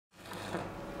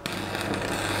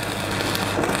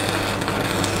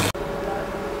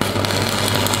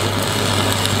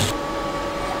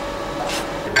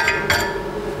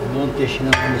eşine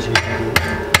aynı şekilde.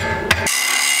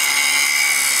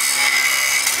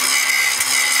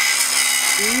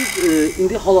 Biz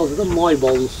indi hal-hazırda may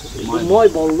balısıdır.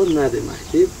 May balı nə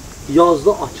deməkdir?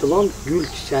 Yazda açılan gül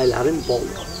çiçəklərin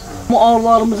balı. Bu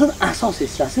arılarımızın əsas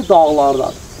hissəsi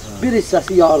dağlardadır. Bir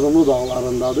hissəsi Yardımlı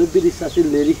dağlarındadır, bir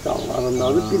hissəsi Lerik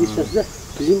dağlarındadır, bir hissəsi də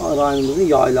bizim rayonumuzun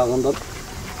yaylağındadır.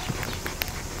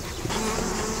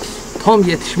 Tam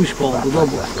yetişmiş baldır da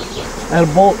bu. Əgər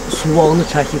bal suvağını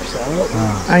çəkibsə,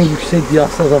 ən yüksək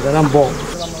diastaza verən baldır.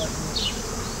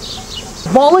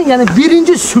 Balın yəni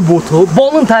birinci sübutu,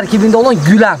 balın tərkibində olan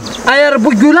güləm. Əgər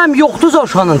bu güləm yoxdursa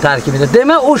şanın tərkibində,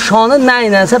 demək o şanı nə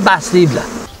ilənsə bəsləyiblər.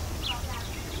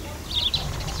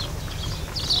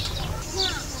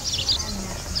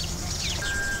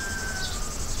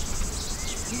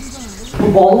 Bu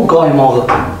balın qaymağı,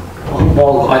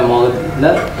 bal qaymağı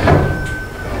deyirlər.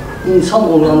 İnsan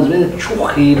orqanizminə çox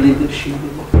xeyirli bir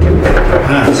şeydir bu.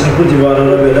 Siz bu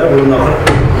divarlara belə bunun axır.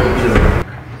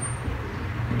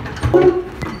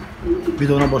 Bir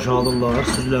də ona boşaldırlar,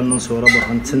 süzüləndən sonra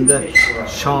baxın, içində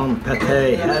şan,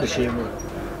 pətək, hər şey var.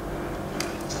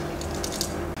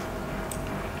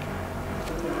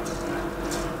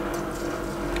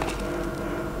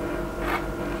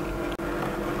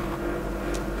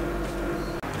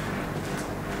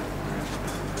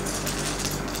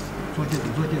 Çok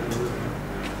yedim.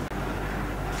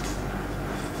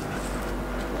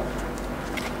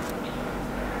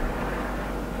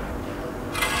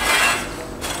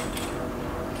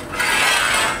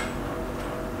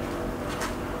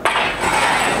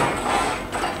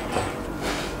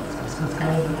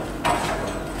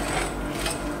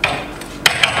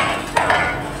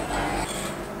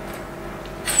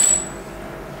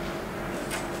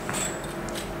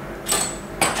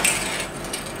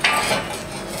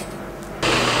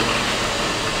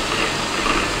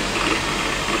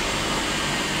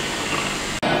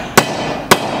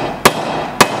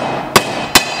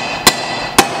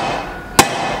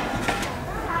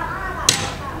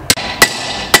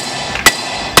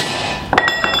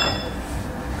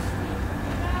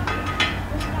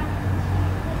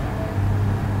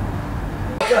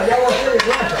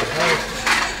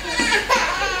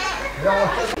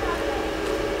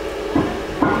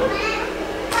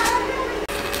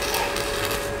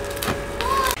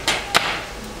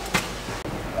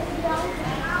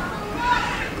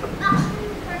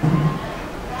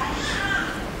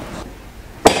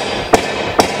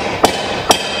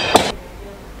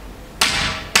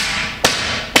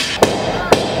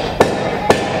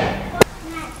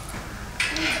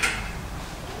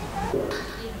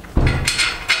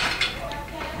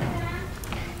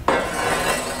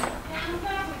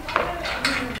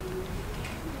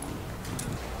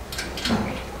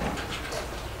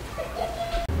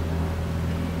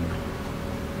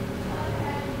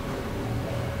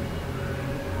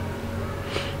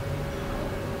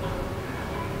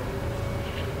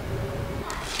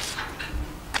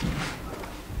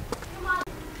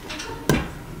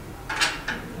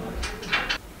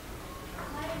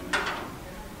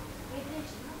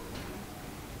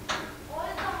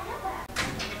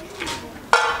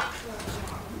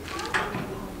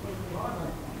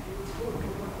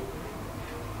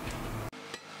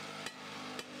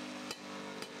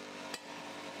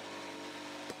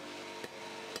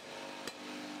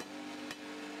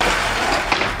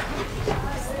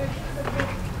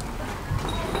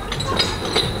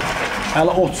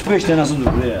 Hələ 35 dənəsi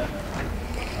durur ya.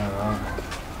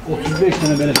 35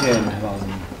 dənə belə şey eləmək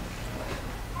lazımdır.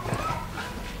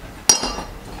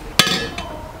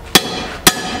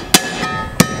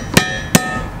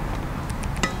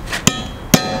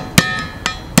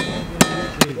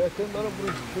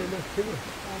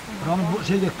 Buranın bu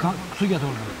şeyde su get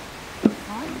orada.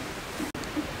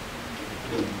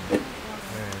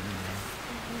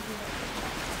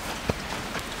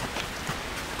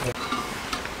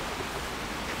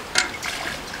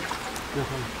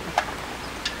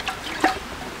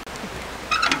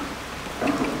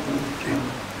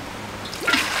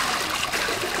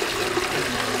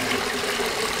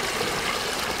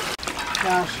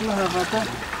 Yağışlı havada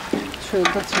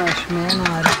çöldə çay içməyə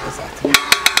narizdir zaten.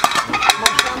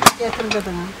 Başdan da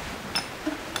getirdim.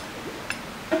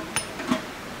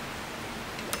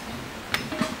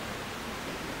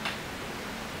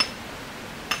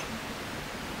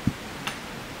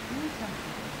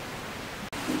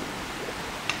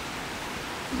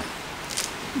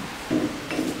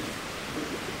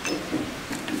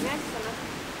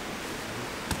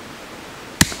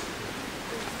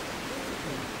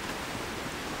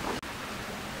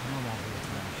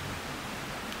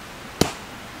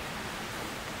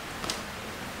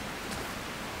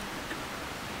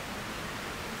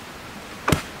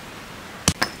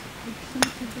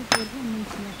 Onun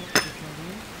içine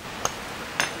koyuyorum.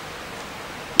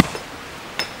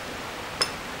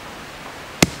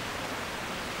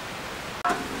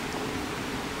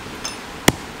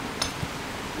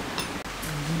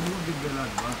 Bu bilgiler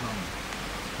var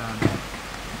tamam.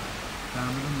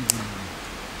 Tamirin bilgileri.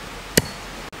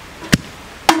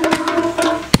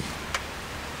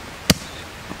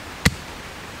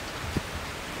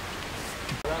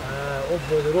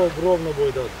 O böyle rovna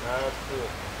boyda. Evet, su.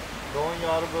 Son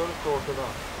yarı bölüp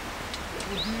ortadan.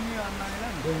 Bu düğünü anlayla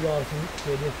mı? Bu yarısını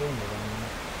şeyde koymuyor.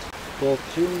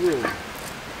 Topçuyum diyor.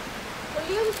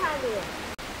 Koyuyor mu terliği?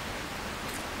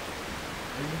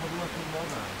 Elim adına sunmaz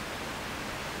da.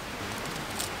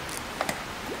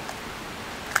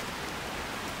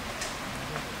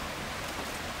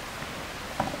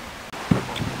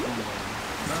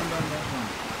 Ben.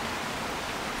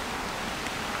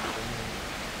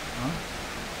 Ha?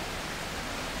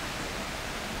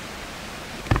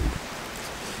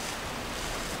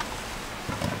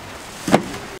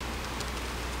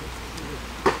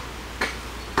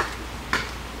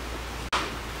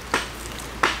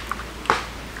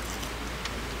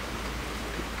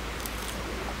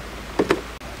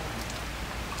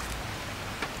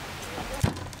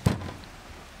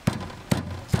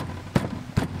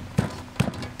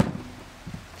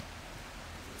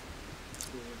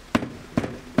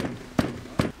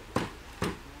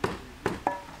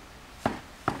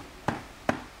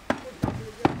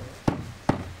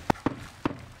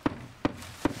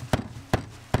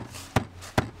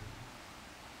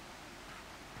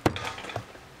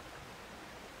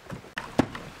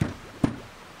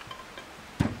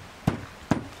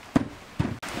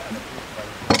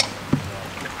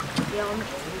 Yanlış.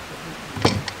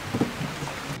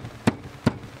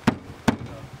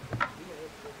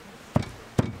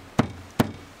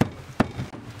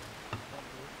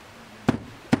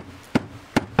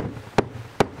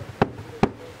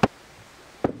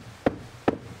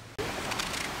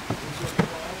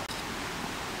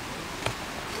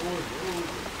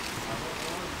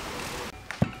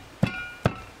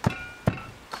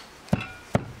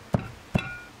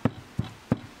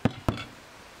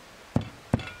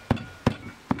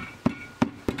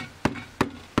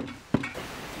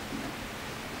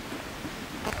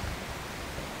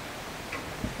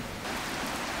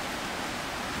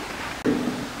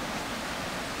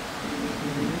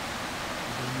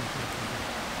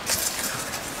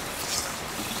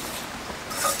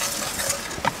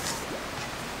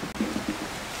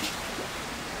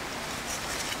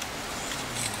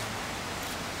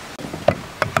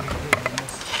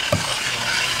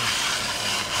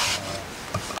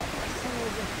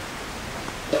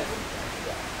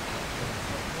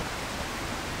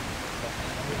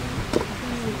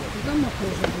 Buradan mı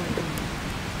koyacağım?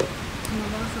 Ama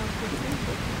bazen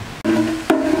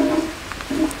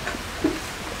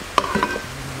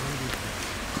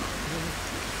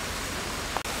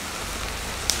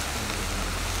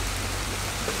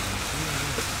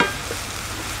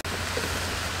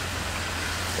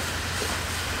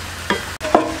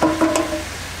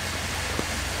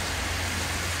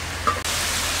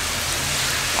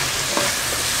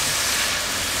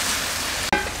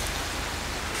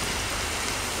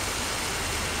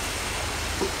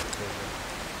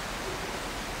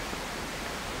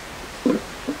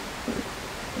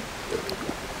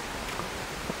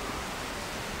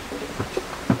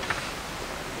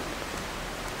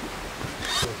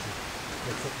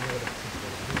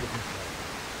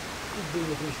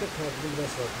İşte kalbim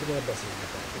biraz var. Bu ne basın?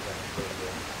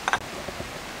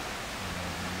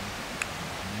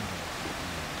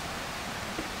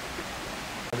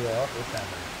 Yok, o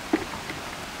sende.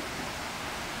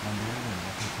 Ben diyorum,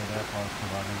 bakın şuraya kalkı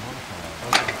var ne olursa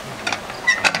var.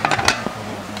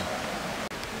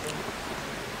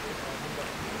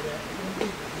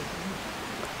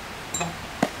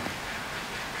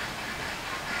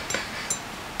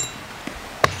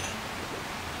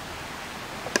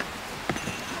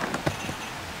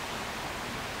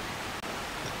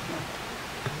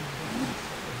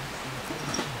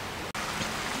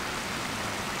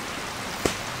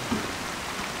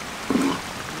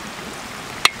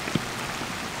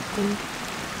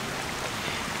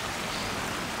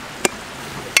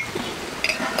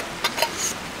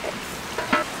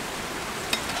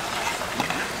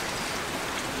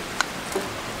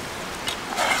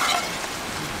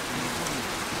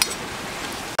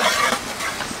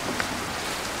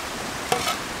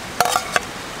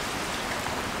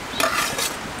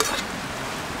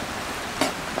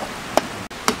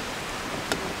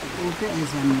 orada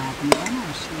ezanlardım ben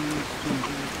her şeyin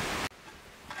üstünde.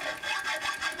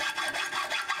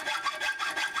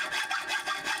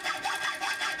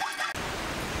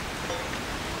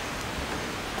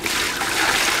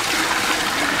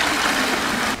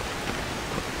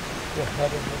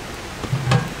 Khinkal.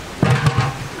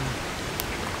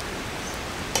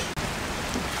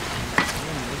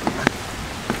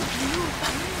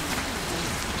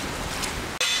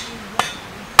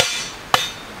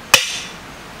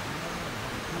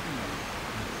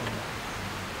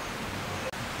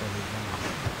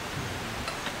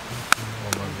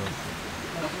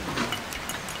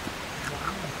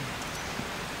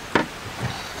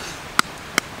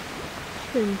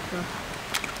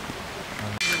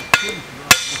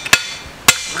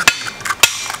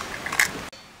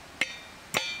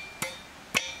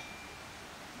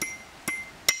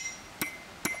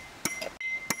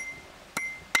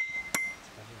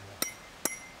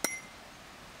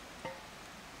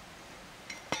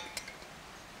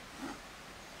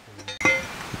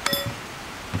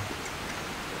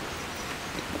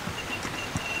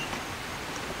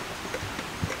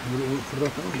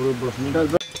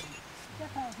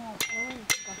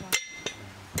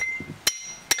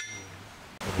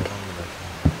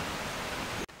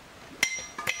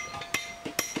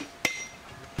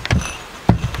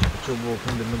 Çubuğu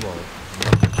birini bağlı.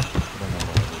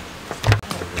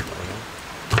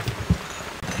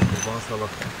 Kurban salak.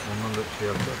 Ondan da şey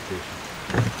yapacak değişik.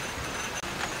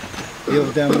 Yox,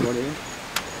 dəmir var ya.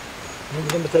 Bunu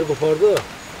buradan bir tər qopardı,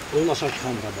 onun aşağı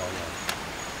kamera bağlı.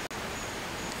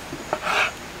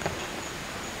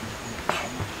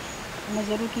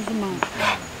 Mazarı tuzu var.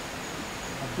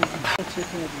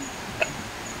 Çekelim.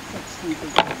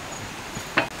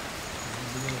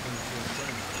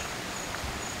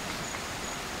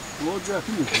 O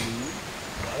cəhətin mi?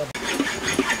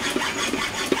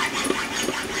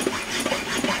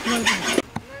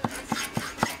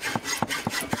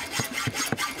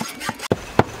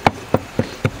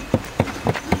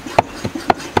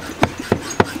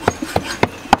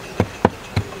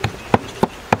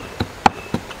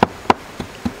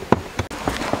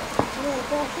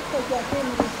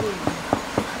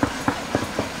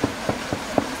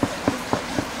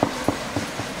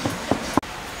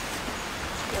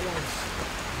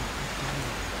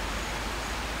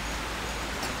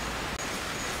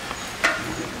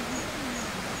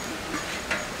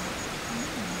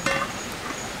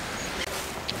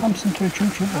 Hamısını töküm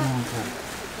ki, bana.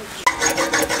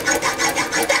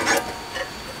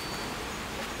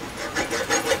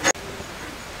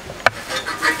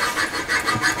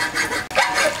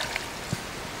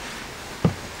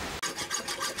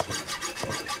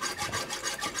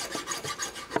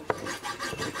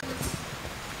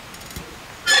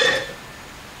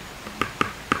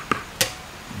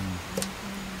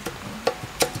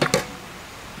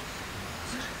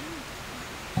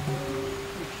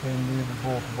 Şimdi bu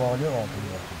bağlı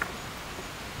altında.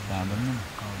 Demir mi?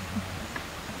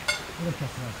 Burası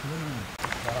kesin mi?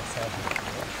 Barak sahibi.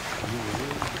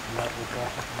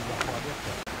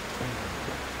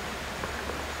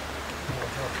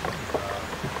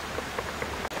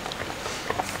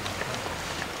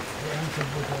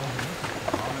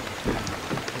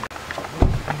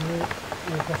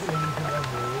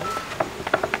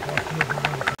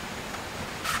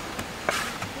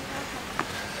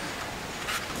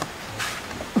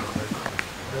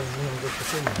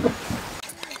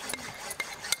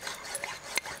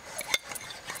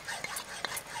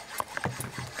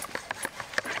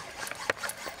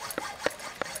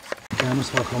 Yalnız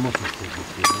farkama çok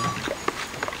korkutuyor.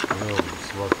 Ne oldu?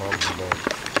 Sıvar kaldı.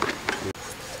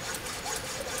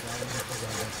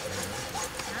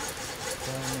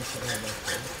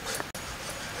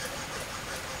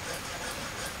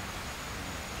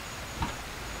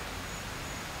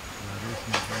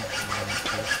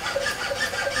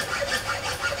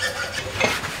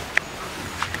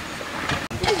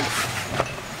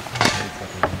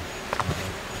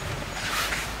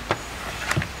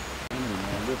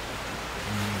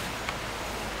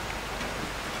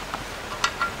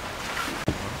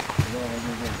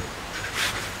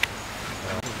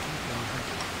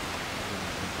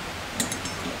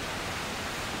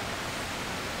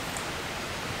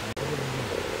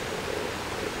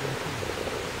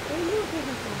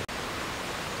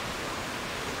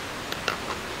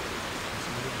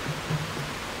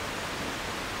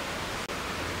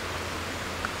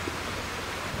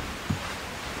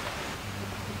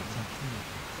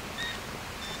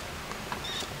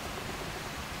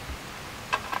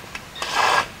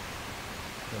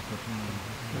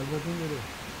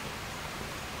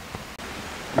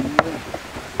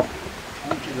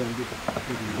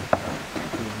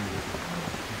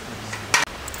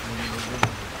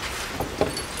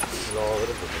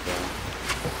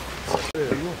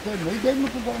 Ne gelme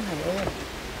kullanma.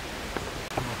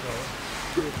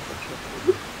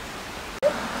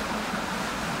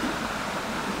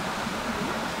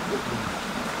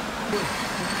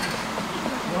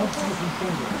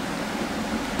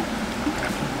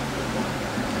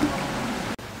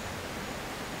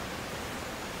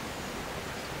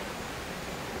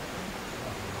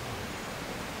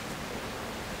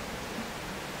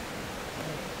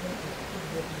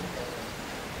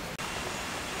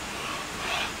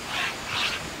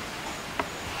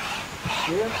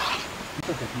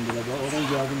 Oradan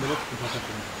geldim böyle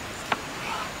tutakatım.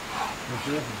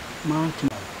 Mantı.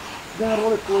 Bir tane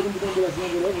rolet koydum, bir tane birazına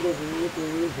böyle, bir de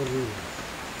fırlıyor.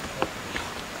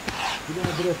 Bir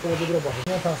tane biraz daha bir bakın.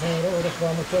 Ne taksana orada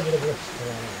kıvamlıkta böyle biraz çıktı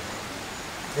yani.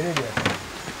 Öyle diyor.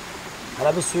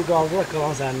 Hala bir suyu kaldı da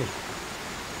kalan senlik.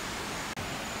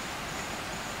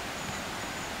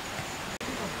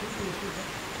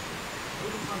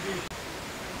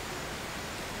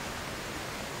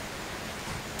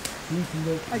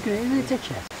 Bakın elini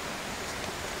çeker.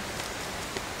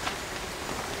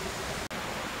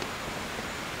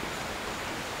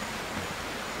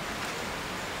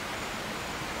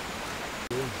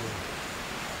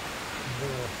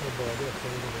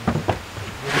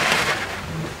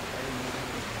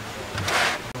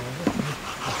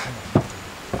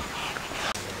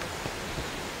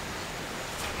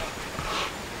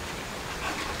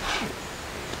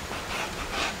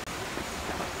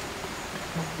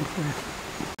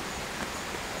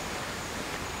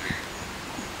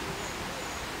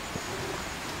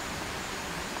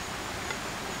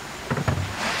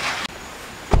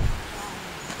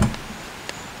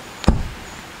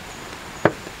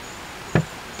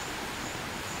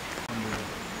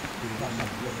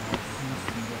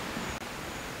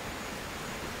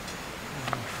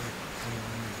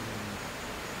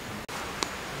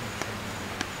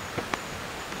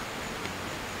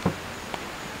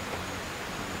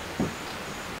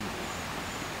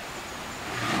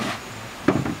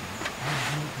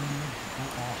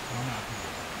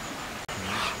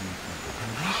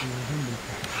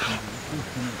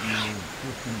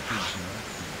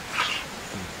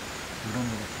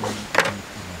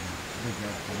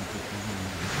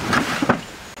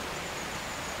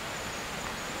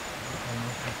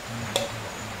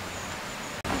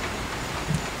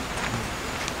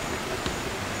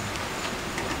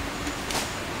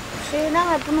 Şey ne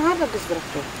var? Bunu harda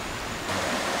kızdırıktı?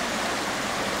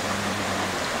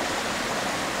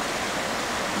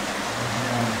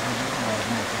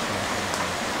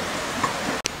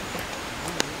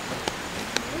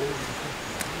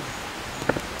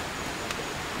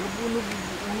 Onu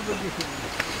da getirdim.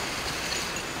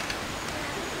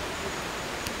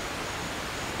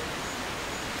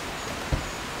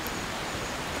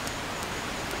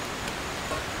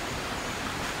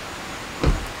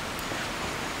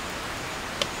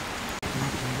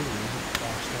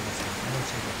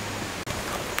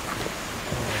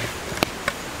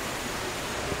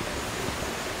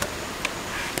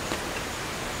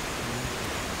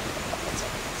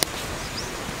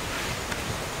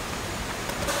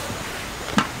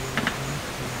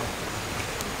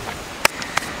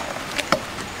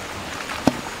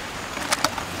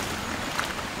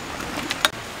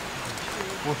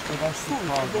 Boştadan su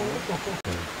kaldı.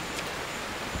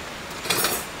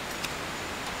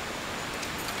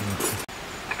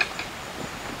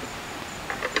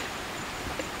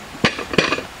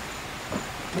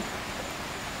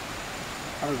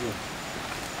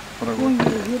 Bura koy.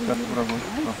 Bura koy.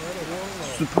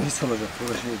 Süper his olacak.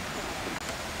 Burada şey.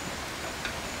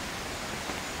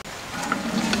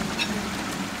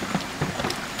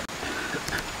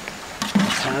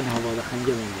 Sen havada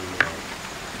hangi rengi?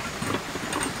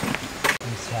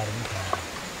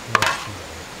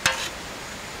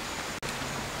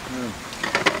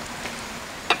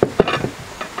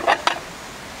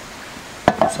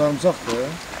 Sarımsak da ya.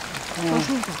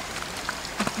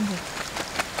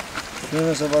 Şuraya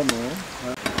mesela var mı o?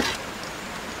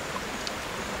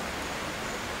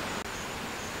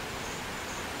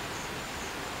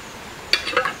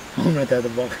 Ahmet hadi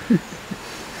bak.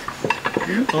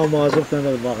 Ama azıcıktan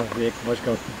da bakın.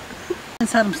 Başka.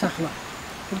 Sarımsakla.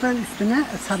 Buradan üstüne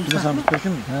sarımsakla. Sarımsak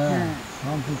dökün mü?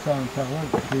 Hamsi sarımsaklar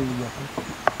şey yapıyor.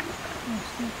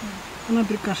 Buna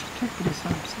bir kaşık dök, bir de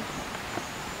sarımsak.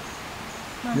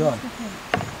 Yok.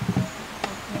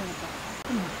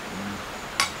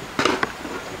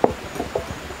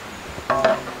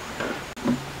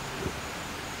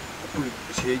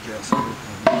 Bu şeye gelsin.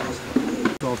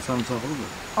 Alt sarımsaklı mı?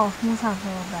 Altını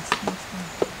sarfaya bastım.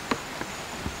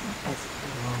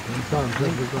 Sarımsak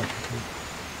burada.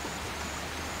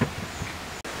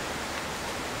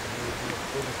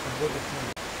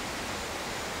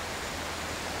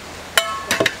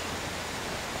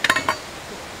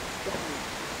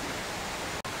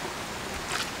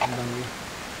 Bundan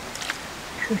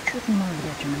Kökük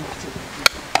mağara kimi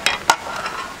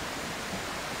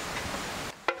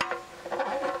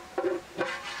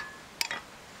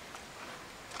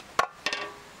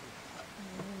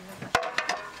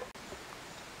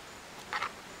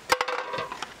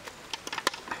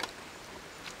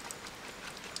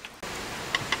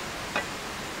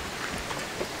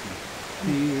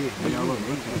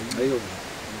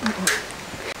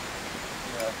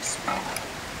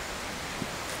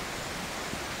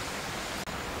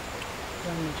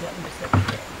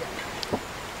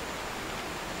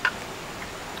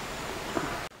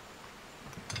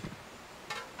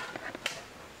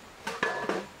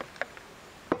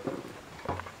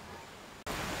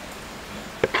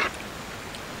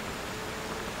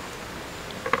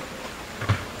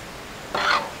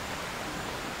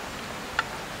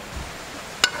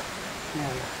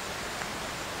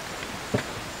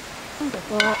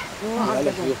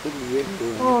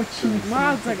O çim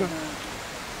mağaza gel.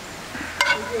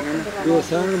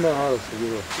 Görsənir bax harası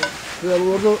görür. Böyle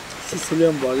orada su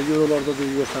süleyem var. Oralarda da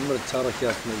görsənir çaraq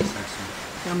yasını bilirsən.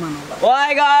 Yaman olar.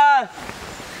 Vay qar!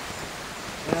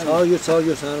 Sağa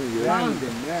görsənir mi?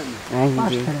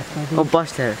 Baş tərəfdə. O baş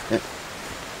tərəfdə.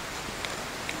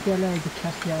 Gələydi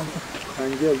kəs yazdı.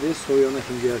 Sən gəldi, soyana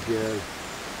kim gəl.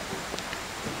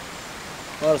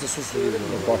 Harası su süleyem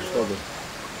var. Başladı.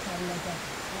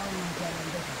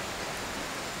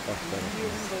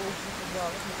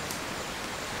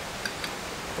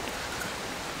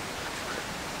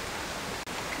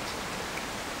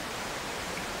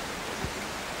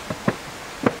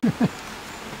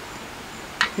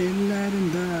 Ellərin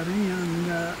darı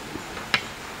yanda.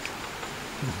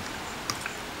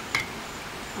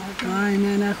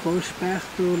 Qaynana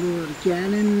xoşbəxt olur,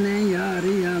 gəlinlə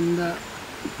yarı yanda.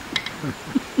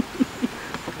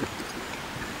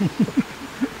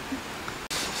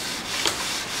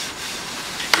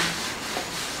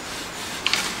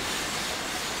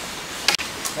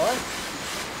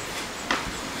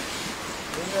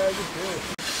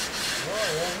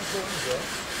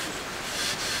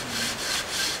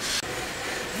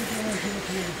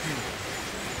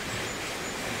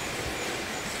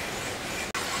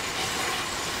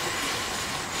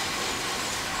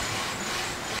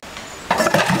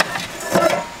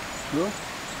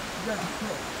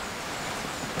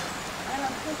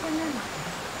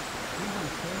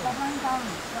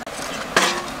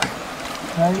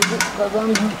 Yani bu kazan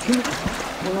yükün,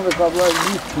 buna da kablar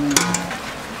yükün.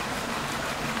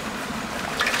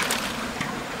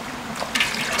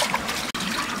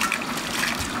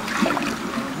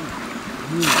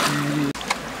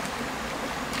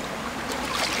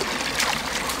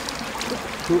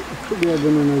 Şu bir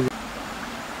adamın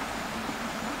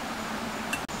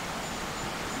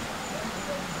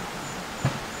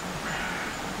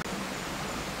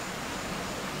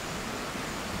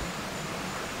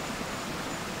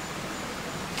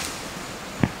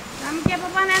Amca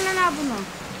baban eline al bunu.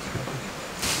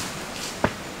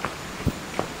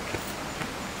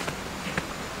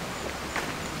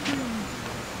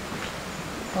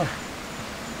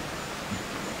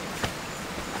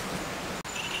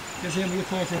 Kesin bir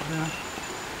tuvalet etme ya.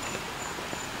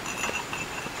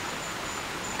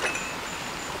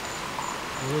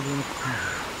 Evet bunu.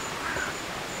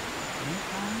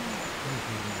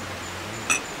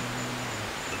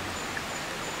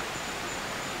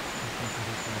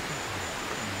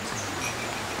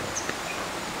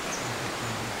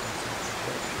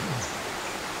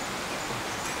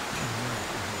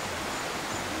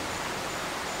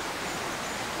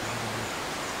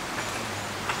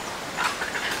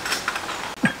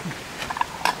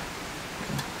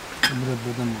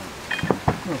 Mürebbeden mi?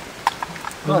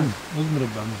 Öz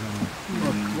mürebbemiz yani.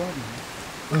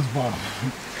 Öz bağ.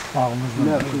 Bağımızdan.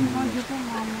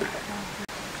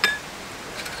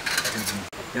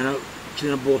 Yani iki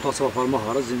tane boltası var parmak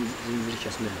arası zinciri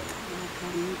kesmeye.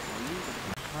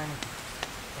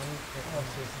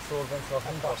 Oradan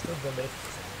safını başlayıp döndürüp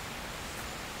tutacağım.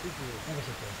 Ne bir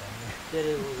şey sen?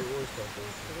 Nereye o istersen.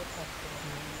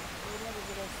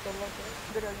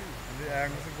 Şimdi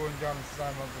ayağınızı koyacağım size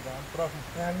anlatacağım. Bırakın.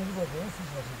 Ayağınızı koyacağım siz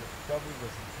başlayın. Tabii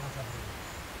koysun.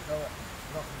 Evet.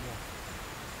 Bırakın ya.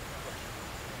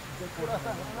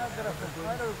 Bırakın.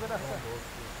 Hayır bırakın.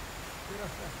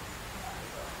 Bırakın.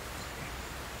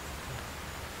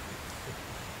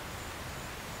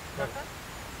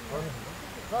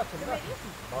 Kaçın.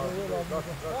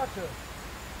 Kaçın.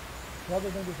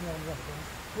 Şuadan götürün alacağım.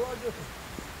 Şuadan götür.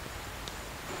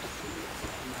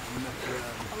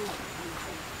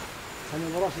 Sen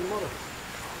uğraşın mı?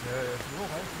 Evet. Yok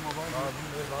hayır.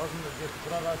 Lazım da geç.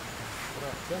 Bırak.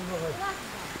 Sen bırak.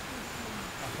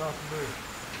 Aşağısı böyle.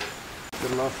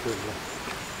 Dur lan şöyle.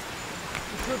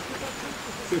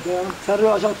 Dayanım. Sen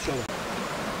aşağı düş abi.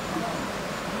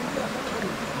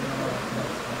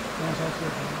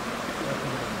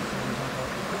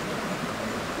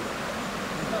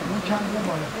 Bu kendine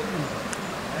bağlı.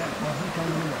 Evet,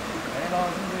 kendine bağlı. Ne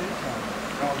lazım değil ki.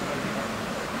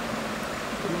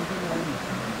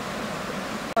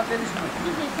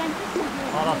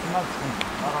 Arasından çıkın.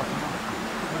 Arasından.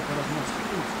 Arasından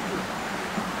çıkıyor.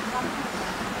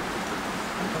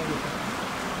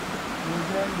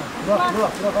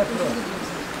 Bırak.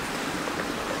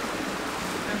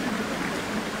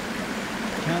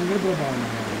 Kendine de bağlı.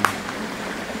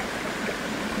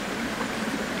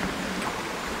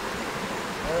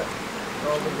 Evet.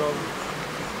 Kaldır.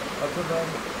 Atın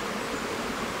abi.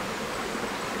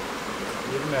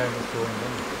 20 mermi sonunda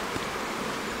mı?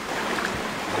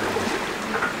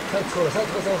 Sen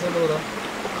orada.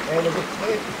 Öyle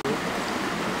gitmeyi.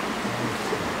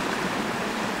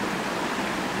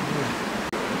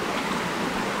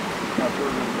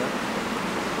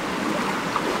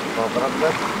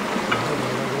 Kaldırabilir.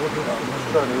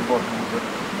 Şu tane bir borcumuzu.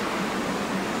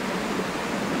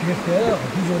 Köfteye ya,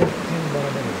 düz olarak senin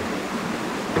beraber olur.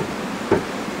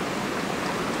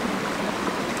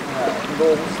 Şimdi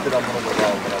olmuştur ama bunu da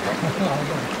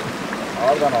aldıralım.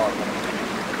 Ağırdan.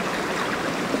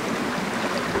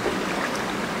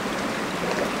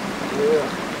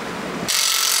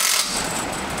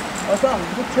 Hasan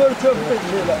bu çöl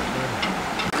şeyler.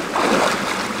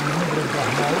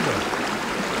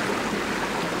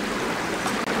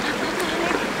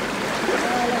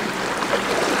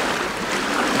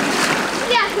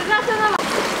 Ya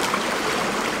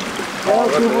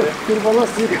kurbana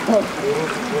sıkar.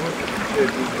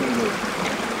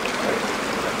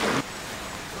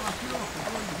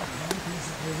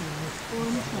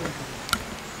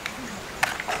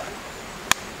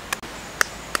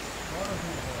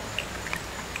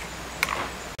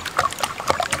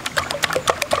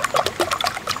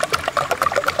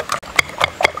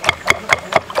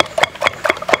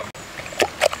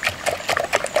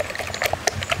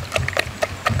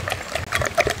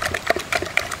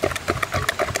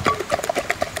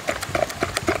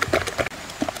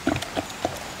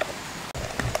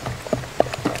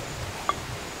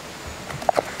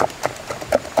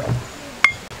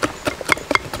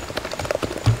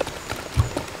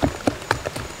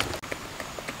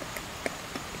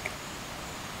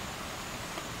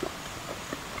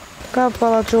 Qab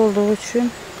balaca olduğu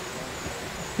üçün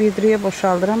vidriyə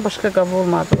boşaldıram, başqa qab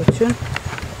olmadığı üçün.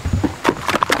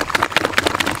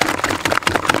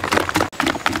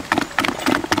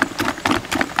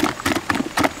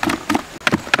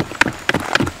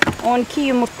 On iki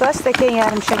yumurta, stəkan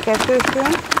yarım şəkər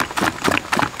tökün.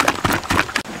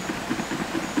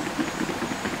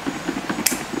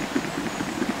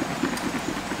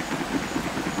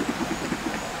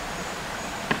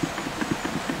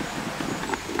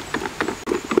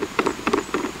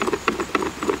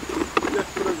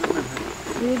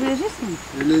 Verəcəksən?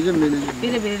 Vereceğim.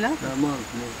 Belə la. Tamam.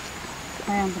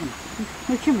 Dayandırma.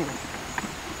 Möküm elə.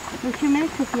 Möküm elə,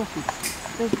 köpü yapın.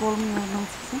 Öz qolumun yolundan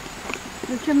çıxsın.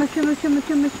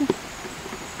 Möküm.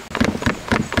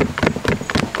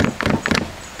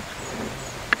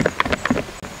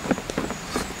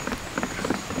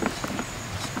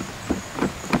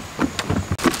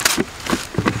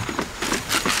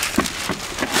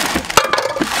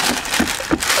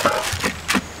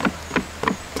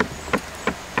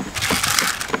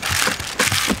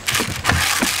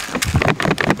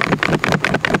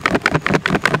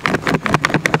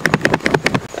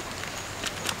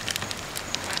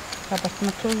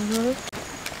 Kabartma tozu,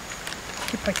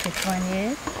 2 paket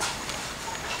vanil.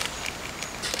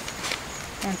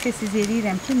 Yəni siz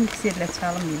eləyirəm ki, mikserlə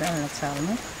çalınmır, əllə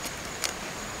çalınır.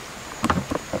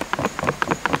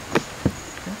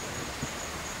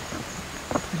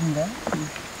 Birində.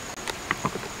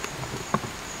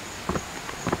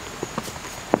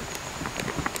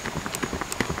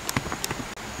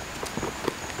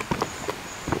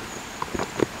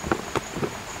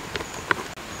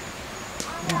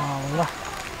 Allah.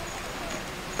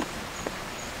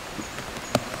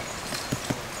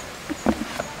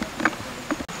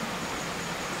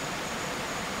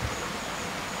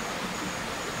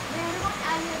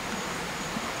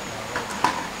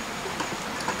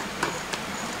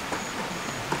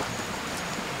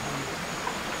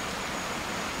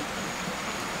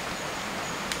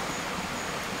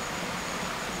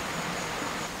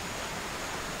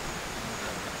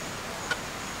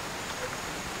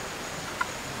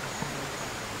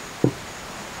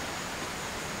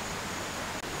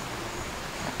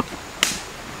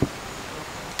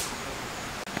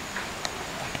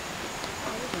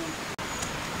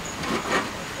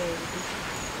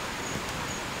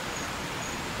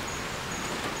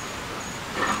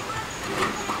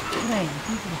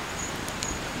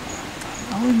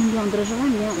 Ama onu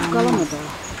yandıracağım ya, kalamadı.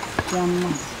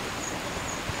 Yanmaz.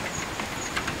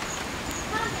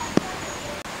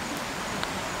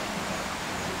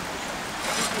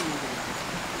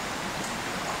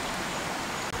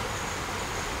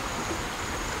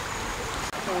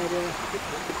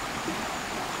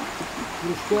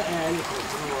 Kuruşda əli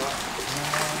var.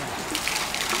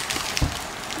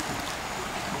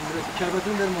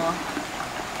 Kəbətin vermə.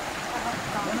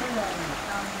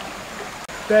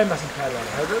 Dəyməsin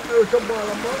tərləri. Hədə ölkə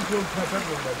bağlanmalı ki, o kəbət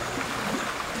olmalı.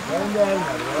 Mənim də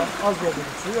əlməli ya. Az oldu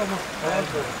bu suyu ama az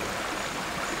oldu.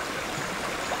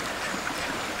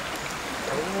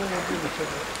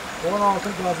 Onun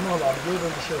altın qazma alalım. Böyle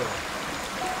bir şey var.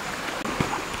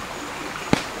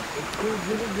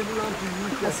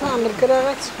 Samir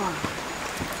kırağa çıxar.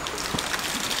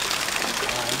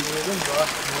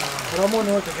 Ramon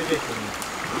o çəkəcək bunu.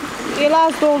 El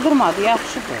az doldurmadı,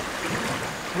 yaxşıdır.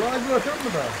 Kulağına götür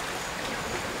mü da?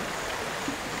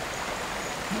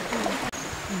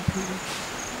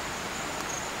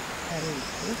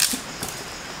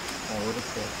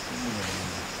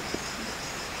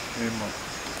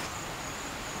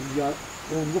 Ya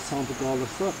 10 santim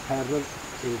kalırsa perde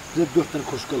bize 4 tane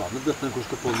koşku aldı. 4 tane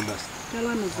koşku polunu bastı.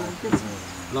 Yalan özür.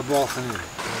 La bu altına ne?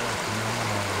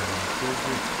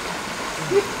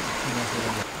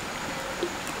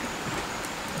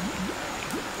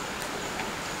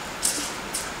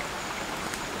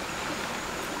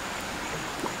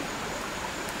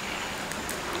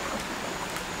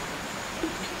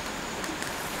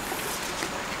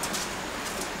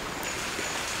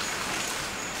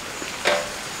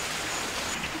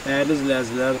 Değerli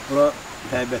izləyicilər, bura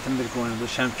təbiətin bir qoynudur.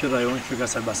 Şəmkir rayonu Kür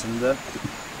qəsəbəsində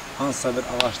hansısa bir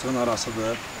ağaçlığın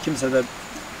arasıdır. Kimsə də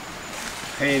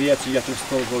xeyriyyə üçün gətirib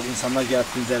stol qoyub, insanlar gəlib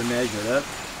dincəlməyə görə.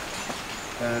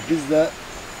 Biz də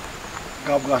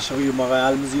qab qaşığı yumağa,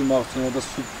 əlimizi yumaq üçün orada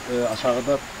su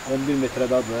aşağıda 11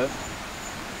 metrədadır.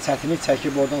 Çətinlik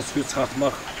çəkib oradan suyu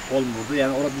çıxartmaq olmurdu.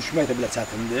 Yəni ora düşmək də belə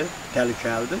çətindir,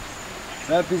 təhlükəlidir.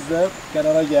 Və biz də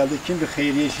qərara gəldik ki, bir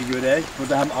xeyriyyə işi görək.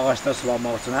 Burada həm ağaçlar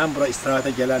sulanmaq üçün, həm bura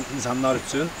istirahətə gələn insanlar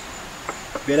üçün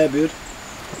belə bir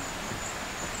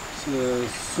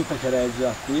su təkərəyi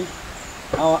düzəltdik.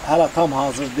 Amma hələ tam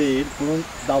hazır deyil. Bunun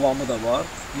davamı da var.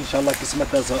 İnşallah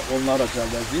qismətlərsə onları da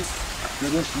düzəldəcəyik.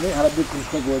 Gördüyünüz kimi hələ bir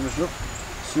kuruşka qoymuşuq.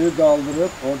 Suyu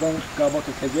qaldırıb, oradan qaba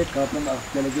tökəcək, qabdan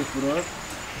gələcək vurur.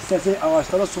 İstəsək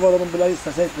ağaçlara su var olun bilək,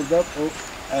 istəsək burada o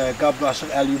qab qaşıq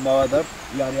əl yumağa da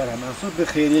yar həmən su bir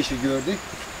xeyriyyə işi gördük.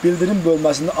 Bildirim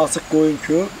bölməsində açıq qoyun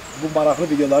ki, bu maraqlı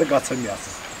videoları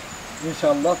qaçırmayasınız.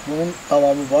 İnşallah bunun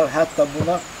davamı var. Hətta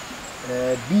buna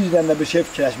bir dənə bir şey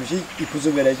fikirləşmişik, ipucu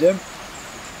verəcəm.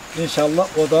 İnşallah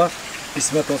o da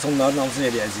qismət olsa onların hamısını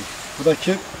eləyəcəyik.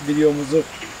 Buradakı videomuzu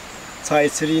çay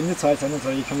içiriyini, çay içəndən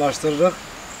sonra yekunlaşdırırıq.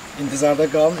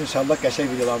 İntizarda qalın, inşallah qəşəng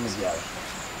videolarımız gəlir.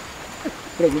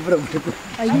 Bura.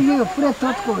 Ay yok, buraya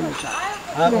tat koyacağım.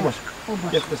 Ha, o başqa.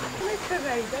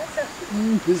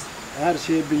 Biz hər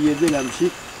şeyi bir yerdə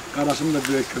eləmişik. Qardaşım da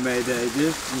böyük köməkdəydi.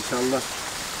 İnşallah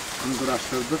bunu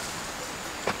quraşdırdıq.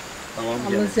 Tamam,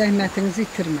 Allah gəlir. zəhmətinizi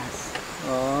itirməz.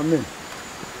 Amin.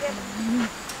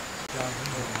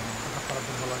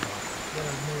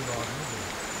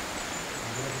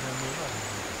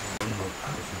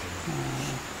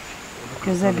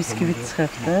 Gözəl bisküvit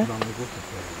çıxırdı.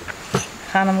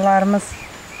 Xanımlarımız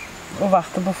o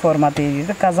vaxtı bu forma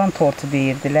deyirdi, qazan tortu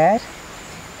deyirdilər.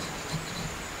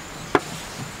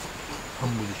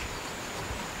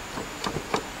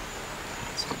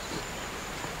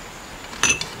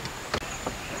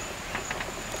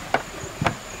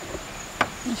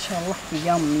 İnşallah ki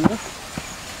yanmıyor.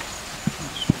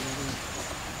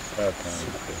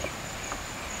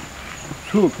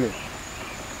 Süper.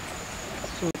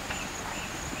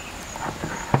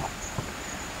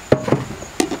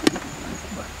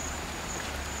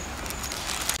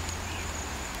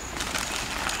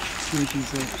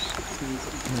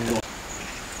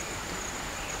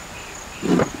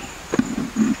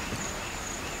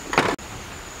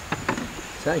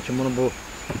 Sen ki bunu bu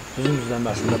tuzun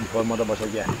düzlenmesinde bu formada başa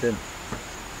geldin.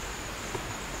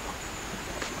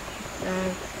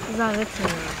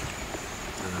 Zannetmiyorum.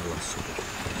 Allah süper.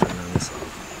 Eline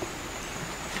sağlık.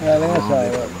 Eline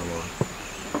sağlık.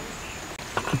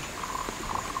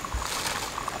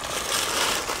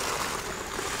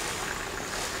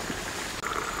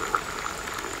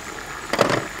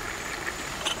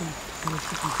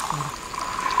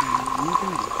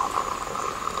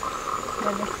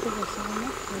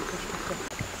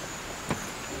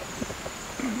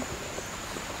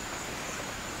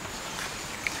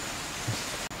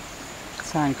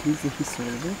 Sanki bizi his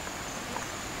oldu.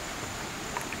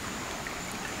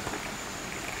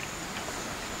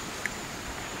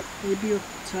 Bir yok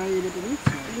çay öyle bir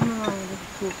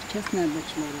çok kes nerede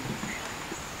çıları.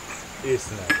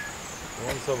 İyisine.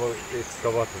 Onun sabah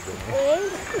ekskavatör demek.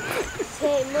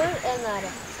 Seymur Enare.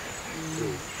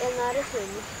 Enare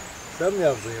Seymur. Sen mi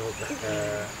yaptın yoksa?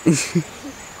 Evet.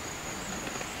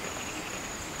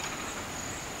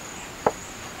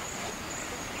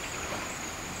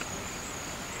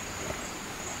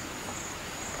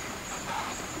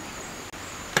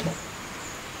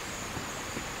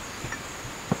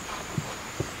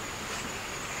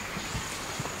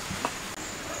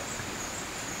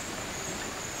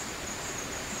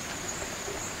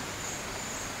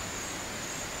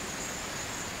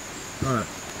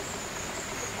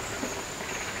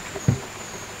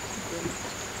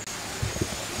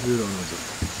 Buyur anacığım.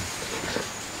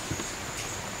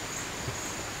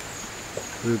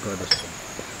 Buyur kardeşim.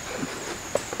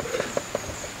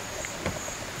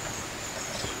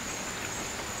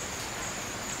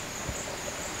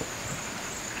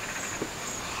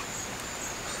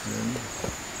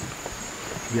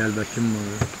 Gel bakayım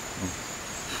bana.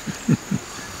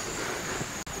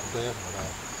 Burada yapma ha.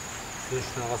 Sen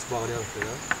şuna kas bağlayalım şöyle.